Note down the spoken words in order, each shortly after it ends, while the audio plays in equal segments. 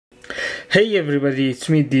Hey everybody, it's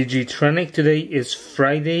me DG Tronic. Today is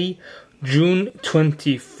Friday, June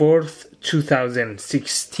 24th,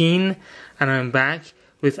 2016, and I'm back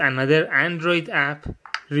with another Android app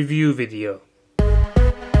review video.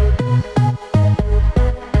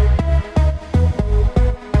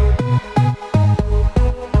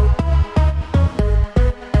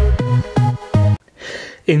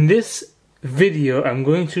 In this video, I'm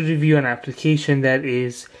going to review an application that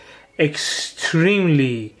is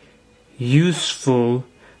extremely useful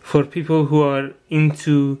for people who are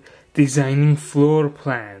into designing floor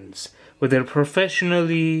plans, whether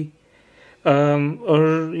professionally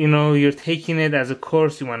or you're taking it as a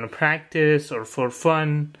course you want to practice or for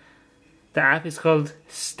fun. The app is called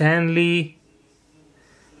STANLEY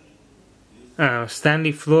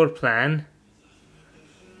Floor Plan.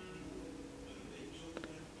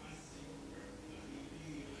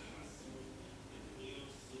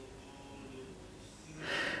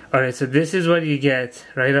 Alright, so this is what you get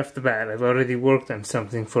right off the bat. I've already worked on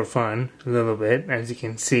something for fun, a little bit, as you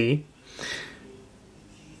can see.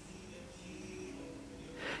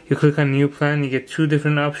 You click on New Plan, you get two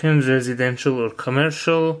different options, residential or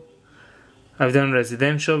commercial. I've done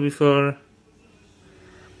residential before.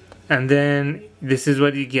 And then this is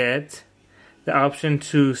what you get. The option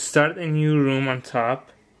to start a new room on top.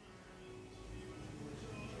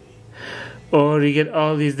 Or you get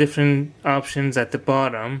all these different options at the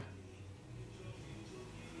bottom.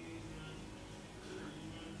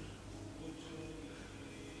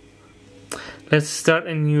 Let's start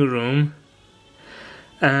a new room.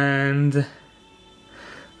 And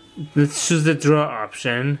let's choose the draw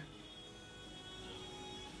option.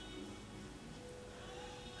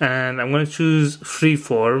 And I'm going to choose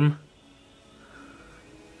freeform.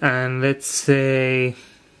 And let's say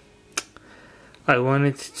I want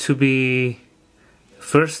it to be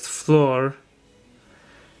first floor,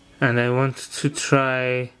 and I want to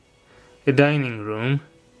try a dining room.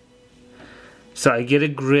 So I get a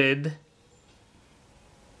grid,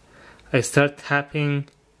 I start tapping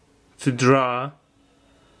to draw,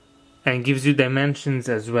 and it gives you dimensions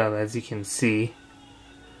as well, as you can see.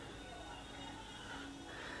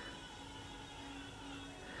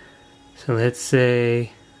 So let's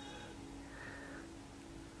say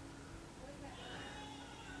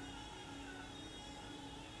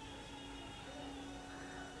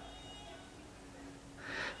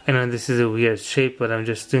I know this is a weird shape, but I'm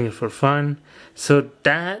just doing it for fun. So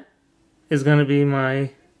that is gonna be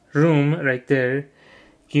my room right there.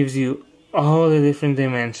 Gives you all the different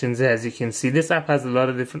dimensions, as you can see. This app has a lot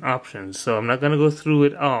of different options, so I'm not gonna go through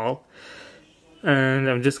it all. And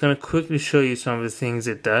I'm just gonna quickly show you some of the things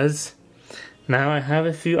it does. Now I have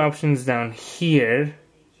a few options down here.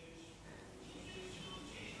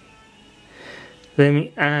 Let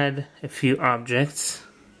me add a few objects.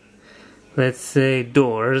 Let's say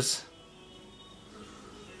doors.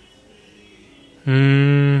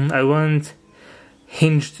 I want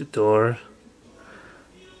hinged door.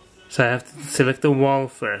 So I have to select a wall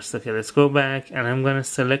first. Okay, let's go back and I'm gonna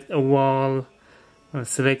select a wall. I'm gonna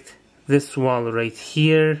select this wall right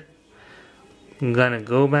here. I'm gonna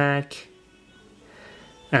go back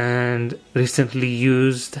and recently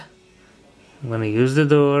used. I'm gonna use the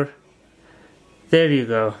door. There you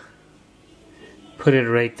go. Put it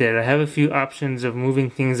right there. I have a few options of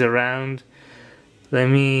moving things around.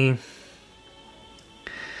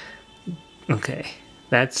 Okay,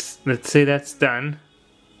 let's say that's done.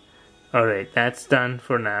 Alright, that's done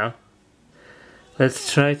for now.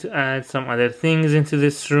 Let's try to add some other things into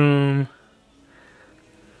this room.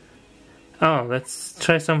 Oh, let's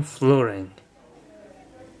try some flooring.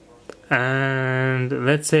 And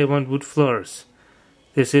let's say I want wood floors.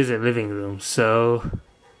 This is a living room, so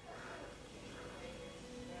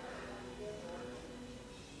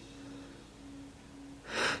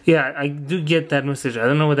yeah, I do get that message. I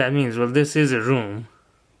don't know what that means. Well, this is a room,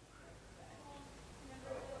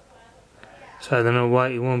 so I don't know why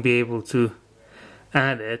you won't be able to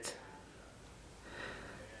add it.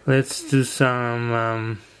 Let's do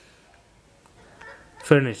some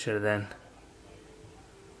furniture then.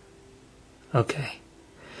 Okay,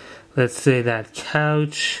 let's say that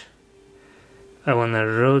couch, I want to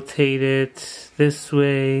rotate it this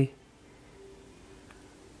way,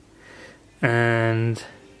 and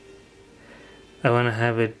I want to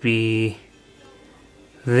have it be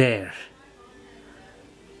there.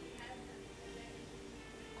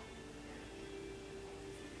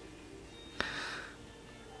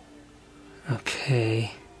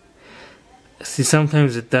 Okay. See,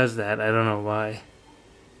 sometimes it does that. I don't know why.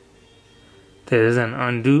 There is an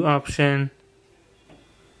undo option.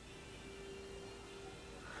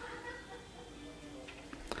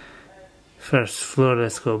 First floor,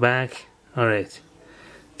 let's go back. Alright,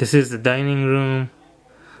 this is the dining room.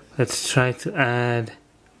 Let's try to add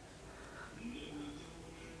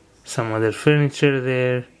some other furniture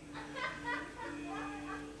there.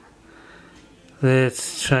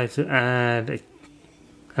 Let's try to add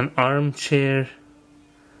an armchair.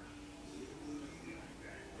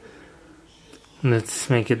 Let's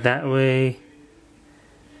make it that way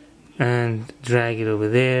and drag it over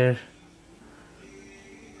there.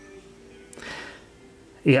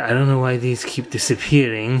 Yeah, I don't know why these keep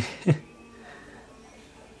disappearing.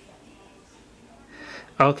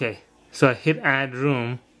 Okay, so I hit add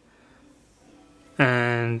room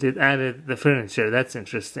and it added the furniture. That's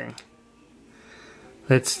interesting.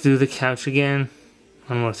 Let's do the couch again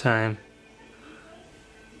one more time,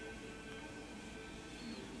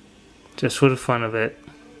 just for the fun of it.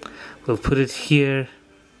 We'll put it here.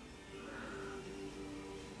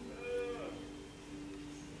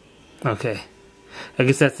 Okay, I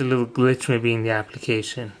guess that's a little glitch maybe in the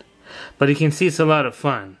application, but you can see it's a lot of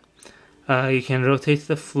fun. You can rotate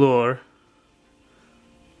the floor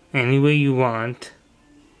any way you want.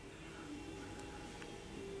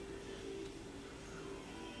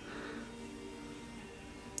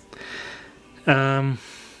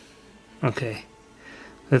 Okay,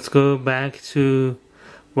 let's go back to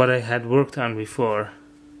what I had worked on before.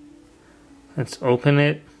 Let's open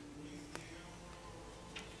it.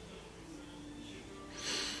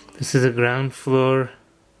 This is a ground floor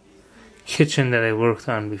kitchen that I worked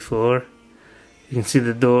on before. You can see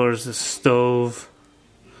the doors, the stove.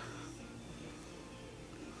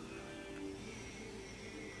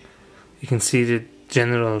 You can see the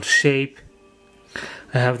general shape.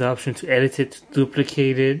 I have the option to edit it, to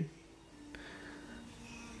duplicate it.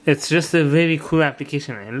 It's just a very cool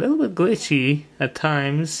application, a little bit glitchy at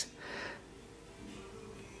times.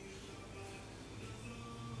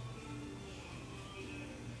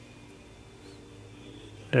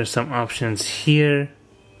 There's some options here.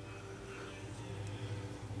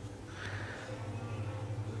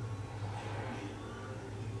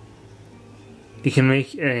 You can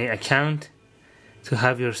make an account to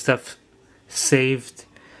have your stuff saved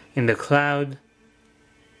in the cloud.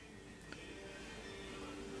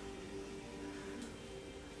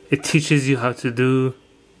 It teaches you how to do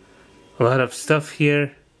a lot of stuff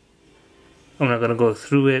here. I'm not going to go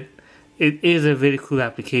through it. It is a very cool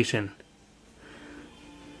application.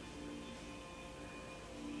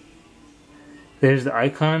 There's the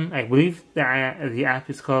icon. I believe the app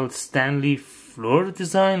is called Stanley Floor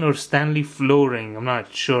Design or Stanley Flooring. I'm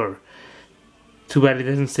not sure. Too bad it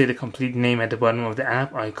doesn't say the complete name at the bottom of the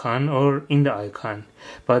app icon or in the icon.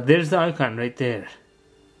 But there's the icon right there.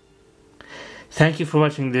 Thank you for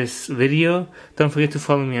watching this video. Don't forget to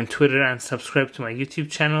follow me on Twitter and subscribe to my YouTube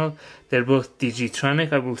channel. They're both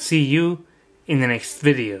DGtronic. I will see you in the next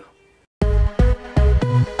video.